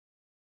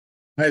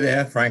Hi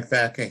there, Frank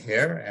Thacker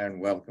here,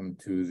 and welcome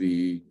to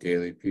the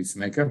Daily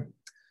Peacemaker.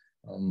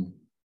 Um,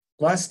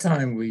 Last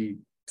time we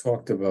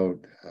talked about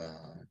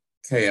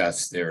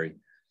chaos theory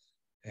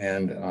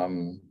and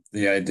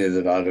the idea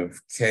that out of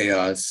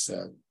chaos,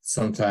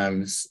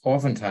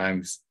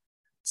 oftentimes,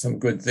 some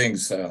good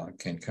things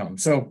can come.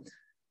 So,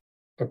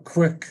 a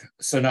quick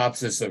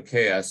synopsis of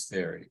chaos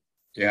theory.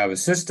 You have a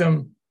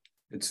system,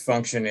 it's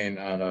functioning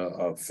on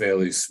a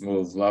fairly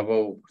smooth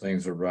level,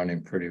 things are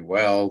running pretty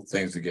well,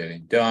 things are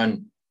getting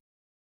done.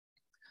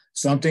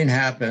 Something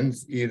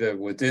happens either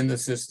within the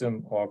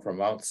system or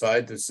from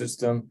outside the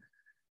system,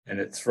 and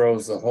it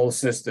throws the whole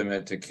system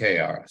into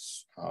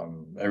chaos.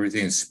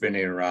 Everything's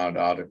spinning around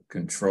out of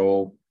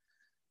control.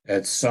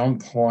 At some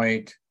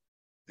point,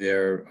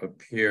 there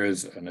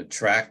appears an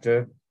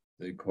attractor,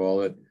 they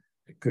call it.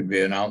 It could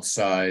be an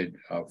outside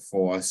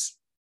force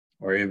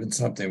or even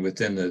something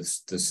within the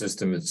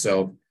system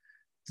itself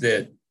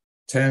that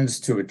tends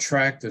to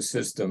attract the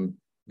system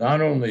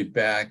not only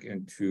back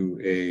into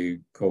a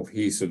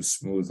cohesive,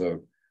 smoother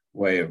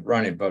way of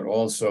running, but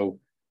also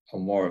a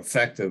more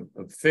effective,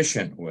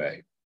 efficient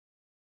way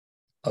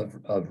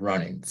of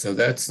running. So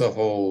that's the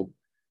whole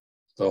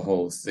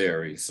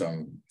theory.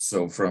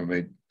 So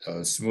from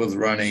a smooth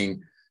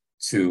running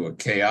to a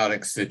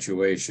chaotic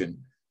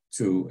situation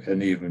to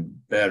an even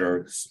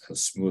better,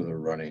 smoother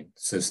running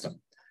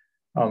system.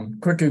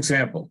 Quick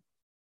example.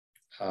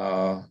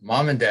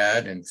 Mom and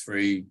dad and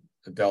three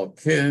adult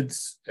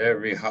kids,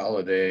 every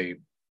holiday,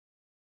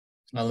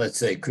 let's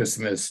say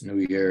Christmas,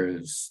 New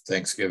Year's,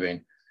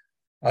 Thanksgiving,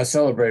 I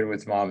celebrate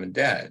with mom and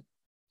dad.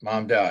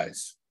 Mom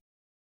dies.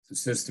 The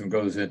system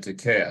goes into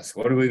chaos.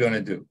 What are we going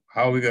to do?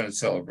 How are we going to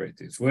celebrate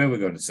these? Where are we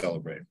going to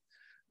celebrate?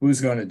 Who's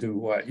going to do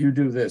what? You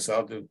do this,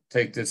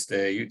 take this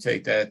day, you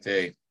take that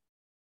day.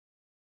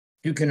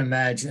 You can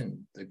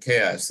imagine the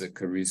chaos that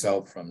could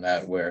result from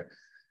that, where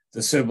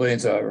the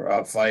siblings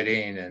are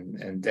fighting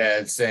and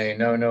dad's saying,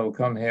 no,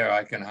 come here.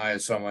 I can hire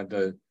someone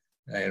to,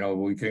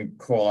 we can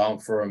call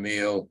out for a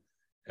meal.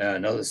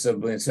 Another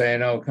sibling saying,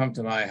 no, come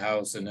to my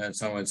house. And then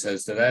someone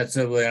says to that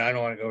sibling, I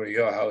don't want to go to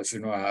your house. You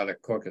know how to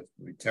cook. It's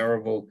be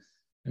terrible.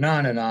 And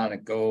on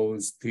it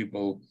goes.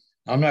 People,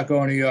 I'm not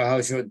going to your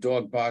house. Your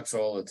dog barks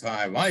all the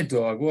time. My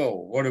dog, whoa,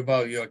 what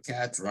about your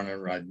cats running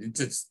around? You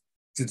just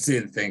could see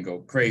the thing go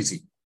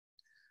crazy.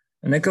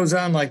 And it goes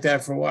on like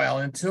that for a while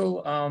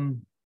until,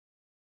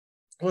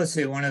 let's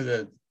say one of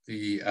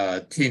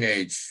the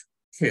teenage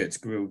kids,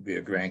 grew to be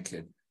a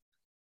grandkid,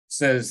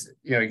 says,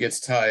 he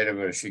gets tired of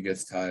it or she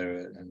gets tired of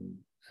it.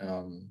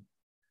 And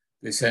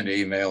they send an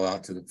email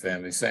out to the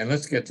family saying,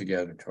 let's get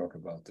together and talk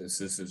about this.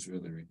 This is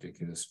really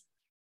ridiculous.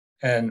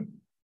 And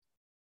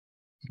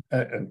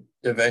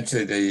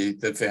eventually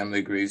the family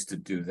agrees to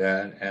do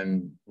that.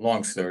 And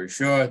long story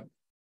short,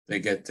 they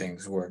get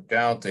things worked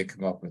out. They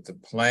come up with a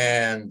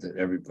plan that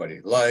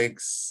everybody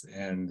likes,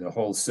 and the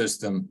whole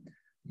system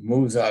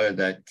moves out of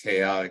that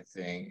chaotic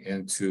thing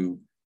into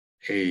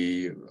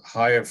a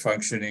higher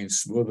functioning,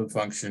 smoother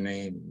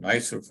functioning,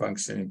 nicer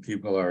functioning.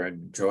 People are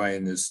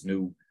enjoying this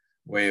new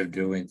way of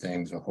doing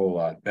things a whole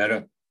lot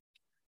better.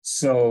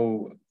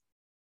 So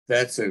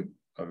that's a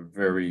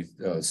very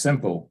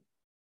simple,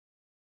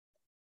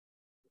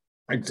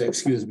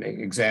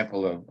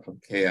 example of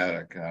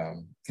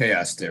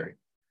chaos theory.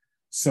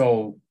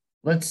 So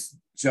let's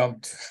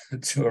jump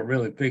to a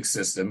really big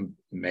system,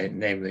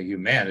 namely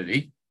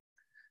humanity.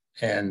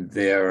 And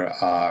there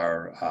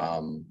are,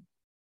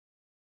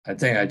 I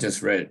think I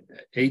just read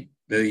 8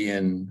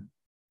 billion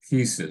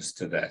pieces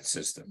to that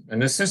system.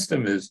 And the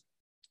system is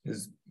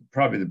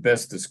probably the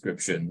best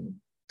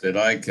description that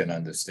I can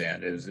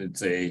understand.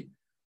 It's a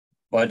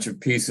bunch of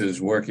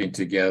pieces working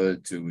together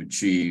to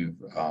achieve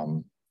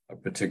a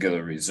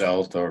particular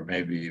result, or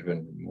maybe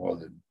even more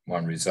than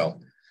one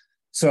result.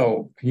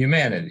 So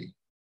humanity,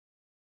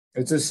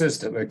 it's a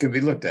system. It can be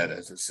looked at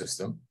as a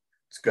system.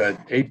 It's got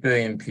 8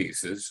 billion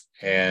pieces,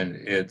 and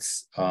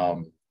it's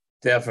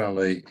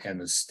definitely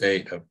in a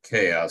state of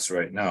chaos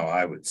right now,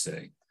 I would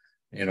say.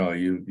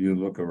 You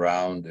look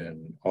around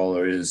and all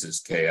there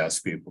is chaos,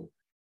 people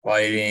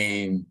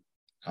fighting,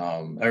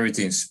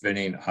 everything's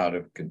spinning out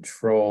of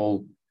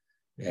control.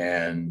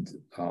 And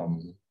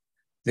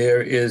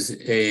there is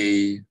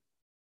a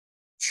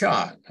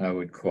chart, I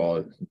would call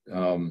it.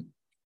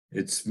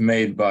 It's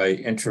made by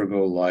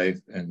Integral Life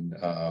and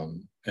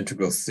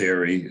Integral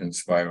Theory and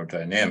Spiral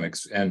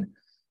Dynamics. And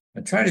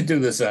I tried to do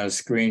this on a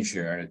screen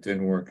share and it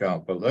didn't work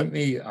out, but let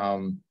me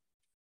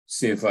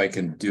see if I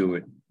can do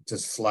it.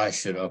 Just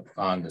flash it up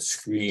on the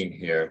screen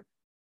here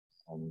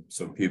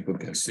so people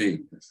can see.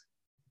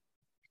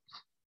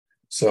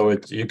 So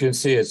you can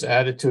see it's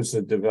attitudes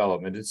of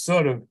development. It's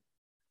sort of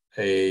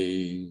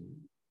a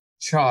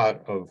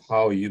chart of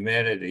how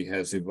humanity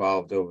has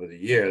evolved over the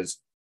years.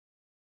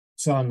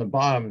 So on the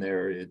bottom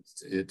there,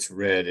 it's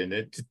red, and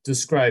it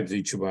describes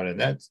each one. And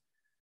that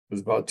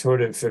was about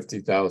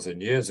 250,000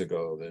 years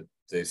ago that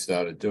they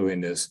started doing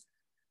this.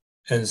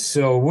 And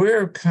so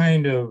we're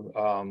kind of,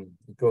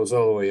 it goes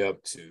all the way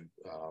up to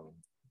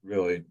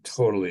really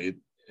totally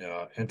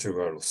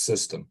integral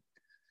system.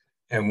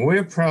 And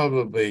we're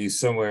probably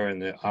somewhere in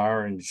the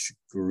orange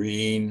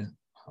green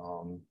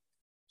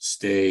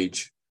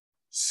stage.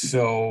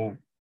 So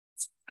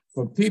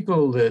for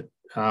people that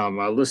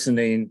are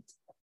listening,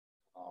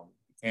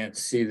 can't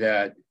see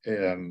that,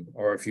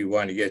 or if you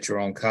want to get your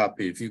own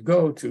copy, if you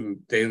go to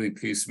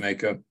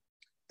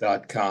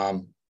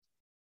dailypeacemaker.com,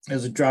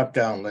 there's a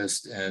drop-down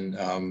list, and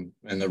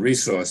in the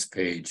resource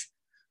page,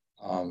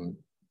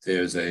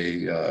 there's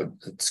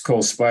it's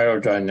called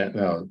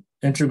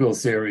Integral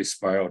Theory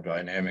Spiral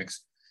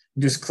Dynamics.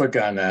 You just click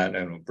on that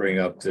and it'll bring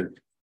up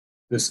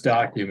this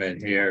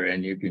document here,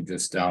 and you can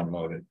just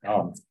download it.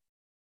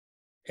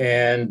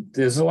 And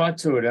there's a lot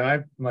to it, and I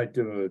might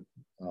do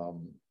a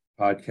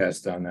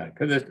podcast on that,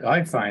 because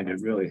I find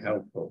it really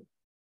helpful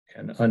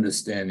in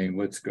understanding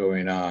what's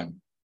going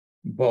on,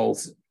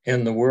 both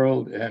in the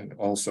world and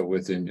also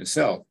within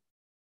yourself.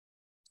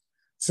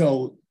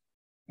 So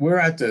we're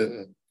at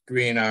the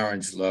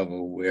green-orange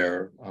level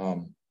where,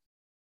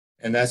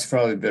 and that's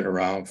probably been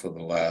around for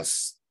the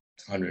last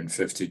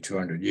 150,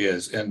 200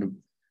 years. And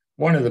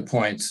one of the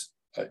points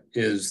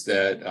is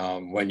that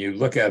when you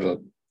look at a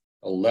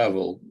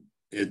level,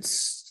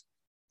 it's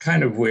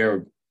kind of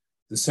where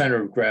the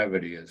center of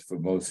gravity is for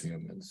most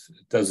humans.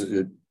 It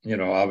doesn't,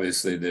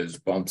 obviously there's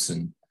bumps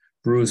and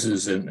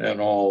bruises and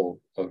all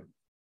of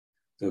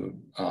the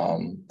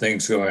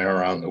things going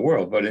around the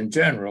world. But in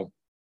general,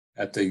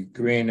 at the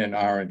green and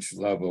orange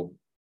level,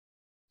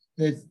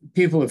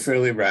 people are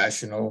fairly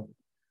rational.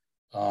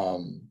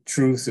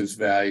 Truth is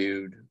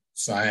valued,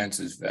 science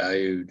is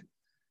valued.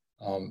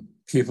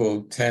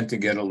 People tend to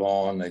get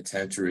along, they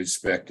tend to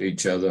respect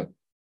each other.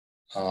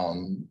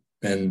 And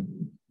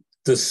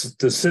the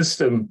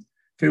system,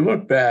 if you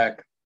look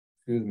back,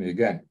 excuse me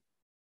again,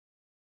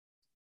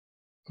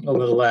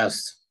 over the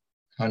last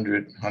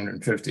 100,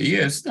 150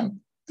 years,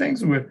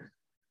 things were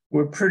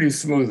pretty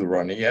smooth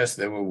running. Yes,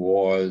 there were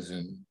wars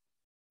and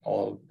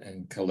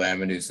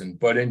calamities,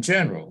 but in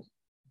general,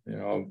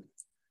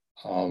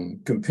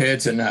 compared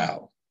to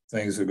now,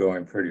 things are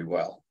going pretty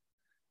well,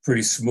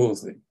 pretty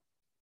smoothly.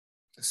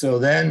 So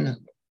then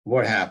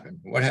what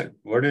happened?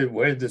 Where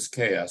did this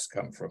chaos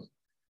come from?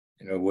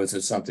 Was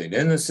it something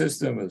in the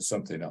system? Was it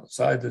something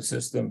outside the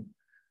system?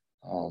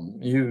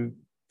 You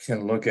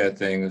can look at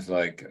things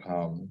like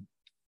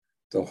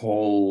the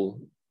whole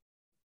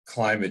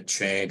climate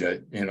change,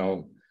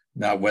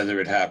 not whether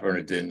it happened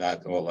or did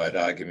not, all that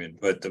argument,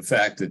 but the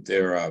fact that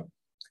the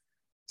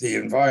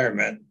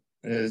environment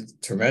is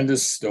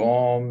tremendous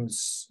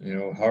storms,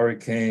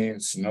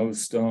 hurricanes,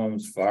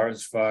 snowstorms,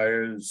 forest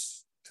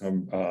fires,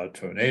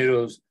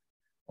 tornadoes,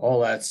 all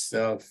that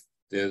stuff.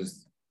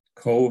 There's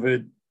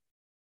COVID,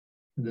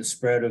 the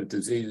spread of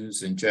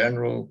diseases in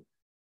general.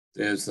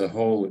 There's the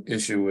whole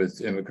issue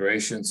with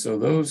immigration. So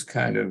those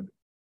kind of,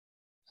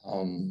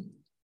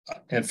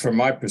 and from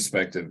my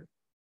perspective,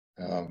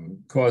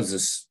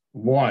 causes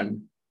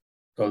one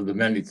of the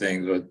many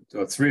things,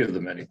 or three of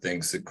the many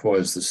things that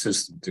cause the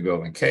system to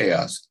go in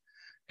chaos.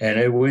 And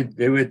it would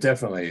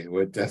definitely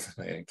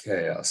in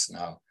chaos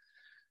now.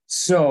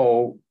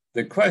 So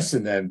the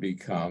question then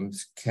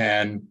becomes,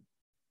 can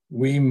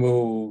we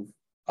move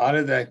out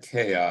of that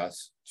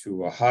chaos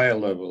to a higher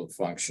level of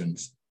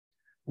functions,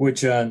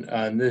 which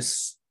on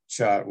this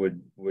chart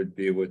would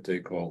be what they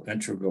call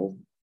integral,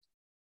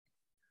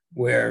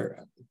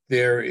 where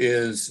there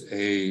is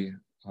a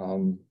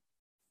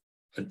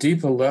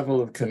deeper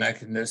level of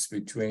connectedness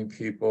between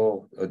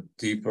people, a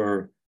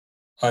deeper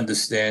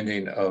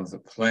understanding of the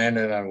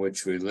planet on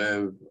which we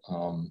live.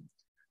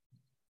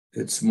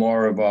 It's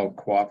more about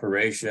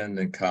cooperation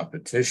than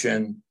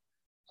competition.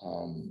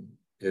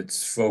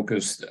 It's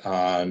focused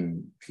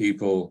on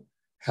people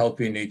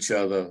helping each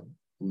other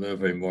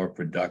live a more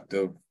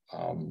productive,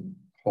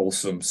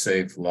 wholesome,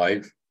 safe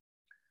life.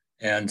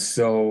 And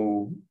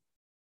so,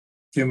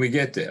 can we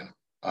get there?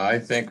 I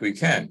think we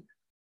can.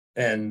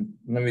 And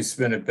let me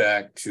spin it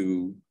back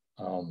to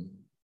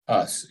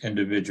us,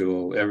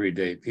 individual,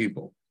 everyday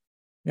people.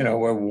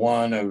 We're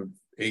one of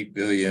 8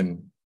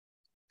 billion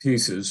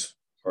pieces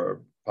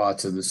or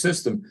parts of the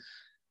system.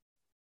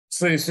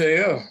 So you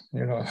say,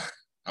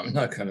 I'm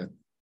not going to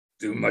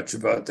do much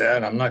about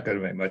that. I'm not going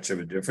to make much of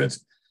a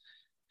difference.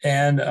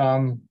 And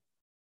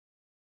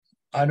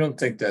I don't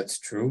think that's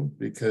true,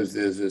 because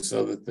there's this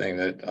other thing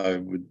that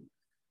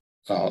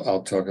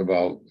I'll talk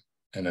about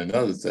in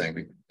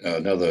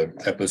another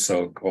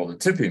episode called the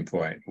tipping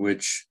point,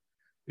 which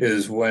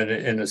is when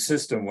in a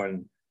system,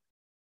 when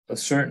a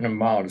certain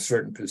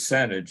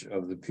percentage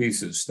of the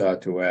pieces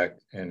start to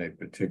act in a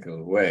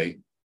particular way,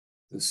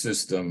 the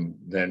system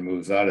then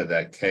moves out of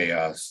that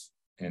chaos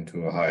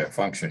into a higher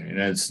functioning. And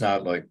it's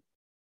not like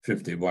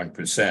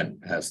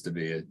 51% has to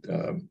be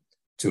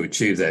to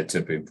achieve that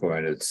tipping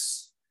point.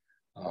 It's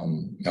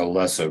a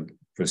lesser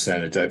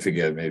percentage, I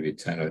forget, maybe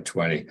 10 or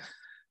 20.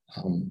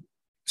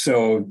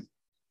 So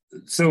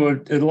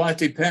a lot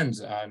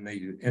depends on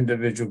the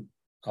individual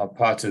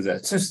parts of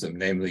that system,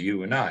 namely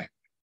you and I.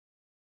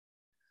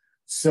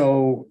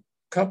 So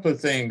a couple of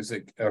things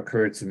that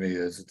occurred to me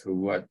as to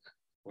what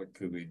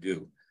could we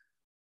do.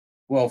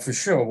 Well, for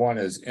sure, one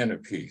is inner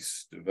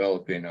peace,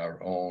 developing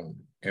our own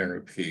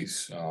inner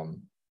peace.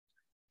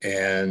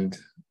 And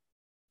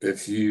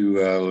if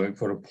you, let me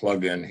put a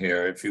plug in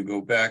here. If you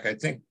go back, I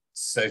think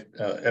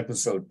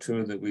episode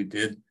 2 that we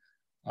did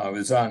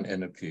was on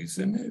inner peace,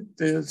 and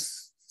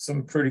there's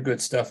some pretty good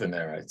stuff in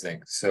there, I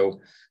think.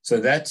 So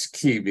that's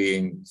key,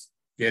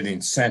 getting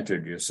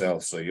centered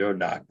yourself, so you're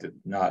not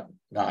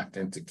knocked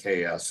into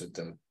chaos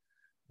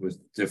with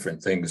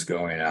different things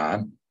going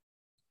on.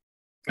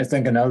 I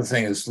think another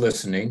thing is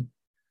listening.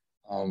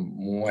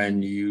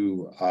 When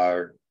you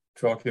are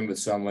talking with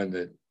someone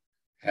that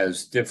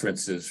has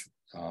differences,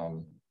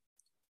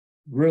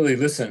 really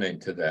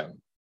listening to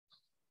them.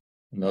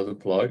 Another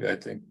plug, I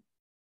think,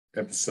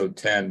 episode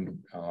 10,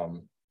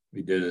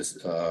 we did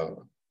a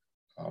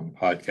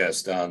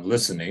podcast on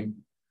listening,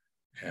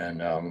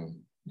 and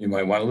you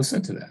might want to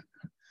listen to that.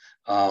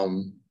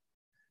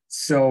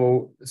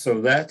 So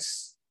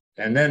that's,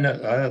 and then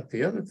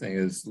the other thing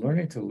is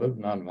learning to live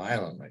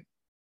nonviolently,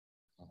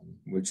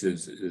 which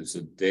is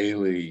a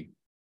daily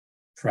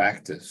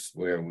practice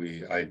where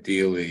we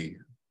ideally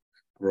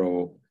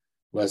grow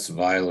less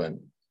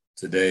violent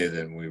today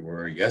than we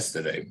were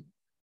yesterday.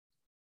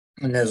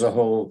 And there's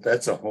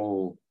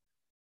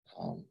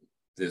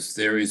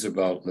theories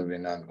about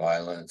living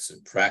nonviolence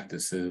and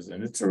practices,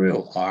 and it's a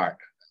real art.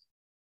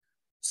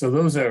 So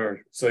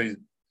a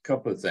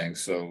couple of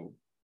things. So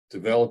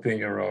developing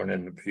your own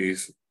inner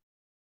peace,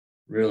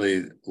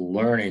 really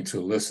learning to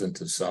listen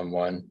to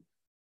someone,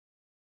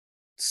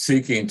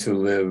 seeking to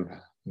live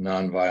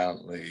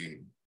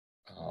nonviolently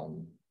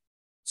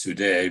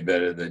today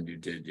better than you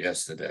did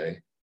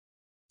yesterday.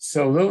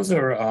 So those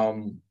are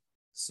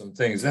some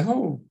things. The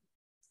whole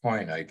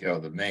point,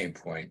 the main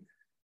point,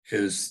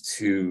 is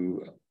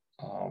to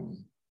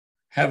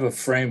have a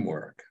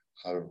framework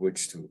out of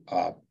which to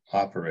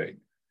operate.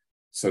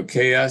 So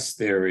chaos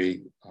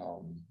theory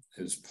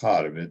is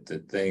part of it,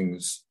 that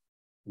things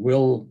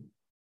will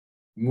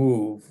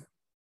move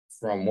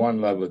from one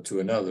level to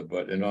another,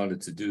 but in order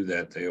to do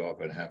that, they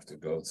often have to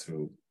go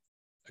through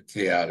a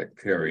chaotic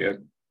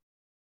period.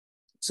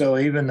 So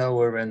even though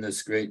we're in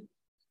this great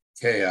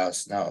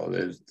chaos now,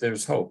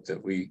 there's hope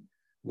that we,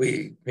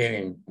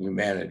 meaning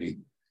humanity,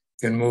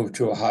 can move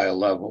to a higher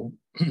level.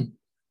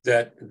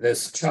 That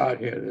this chart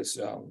here, this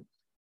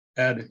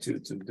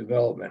attitudes of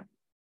development,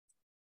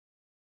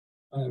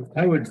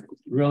 I would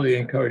really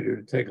encourage you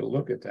to take a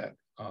look at that,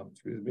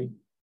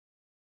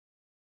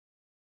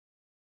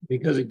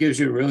 because it gives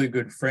you a really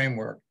good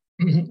framework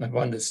of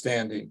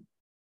understanding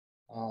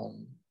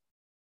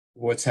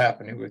what's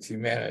happening with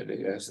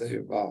humanity as they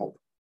evolve.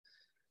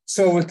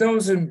 So with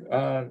those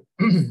that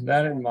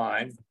in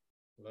mind,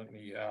 let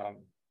me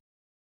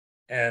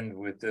end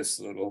with this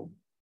little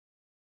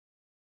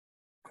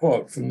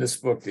quote from this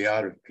book, The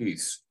Art of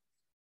Peace.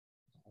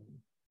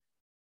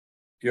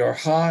 Your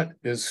heart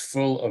is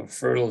full of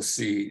fertile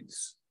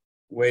seeds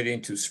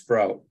waiting to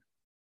sprout.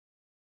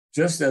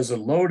 Just as a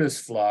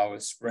lotus flower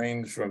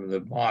springs from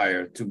the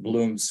mire to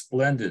bloom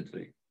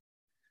splendidly,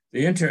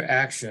 the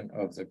interaction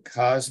of the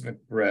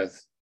cosmic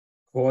breath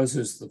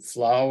causes the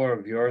flower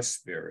of your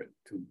spirit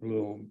to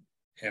bloom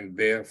and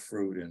bear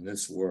fruit in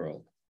this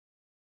world.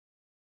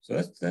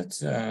 So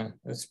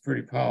that's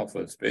pretty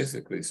powerful. It's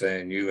basically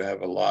saying you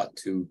have a lot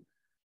to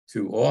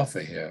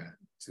offer here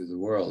to the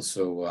world.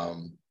 So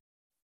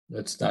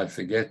let's not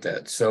forget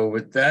that. So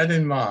with that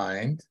in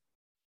mind,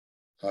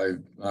 I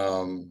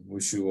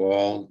wish you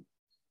all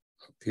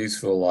a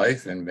peaceful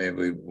life and may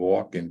we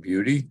walk in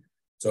beauty.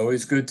 It's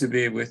always good to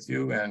be with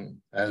you. And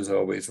as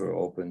always, we're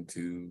open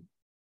to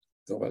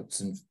thoughts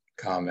and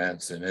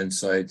comments and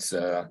insights.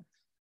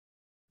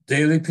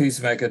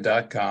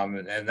 dailypeacemaker.com,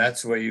 and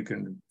that's where you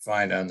can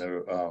find on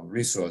the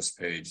resource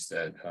page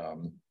that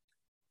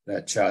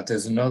chart.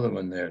 There's another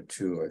one there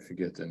too, I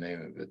forget the name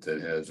of it,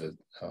 that has a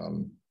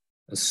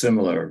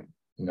similar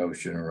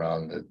notion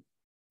around it,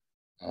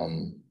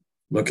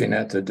 looking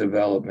at the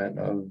development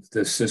of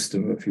the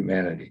system of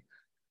humanity.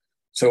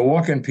 So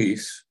walk in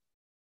peace.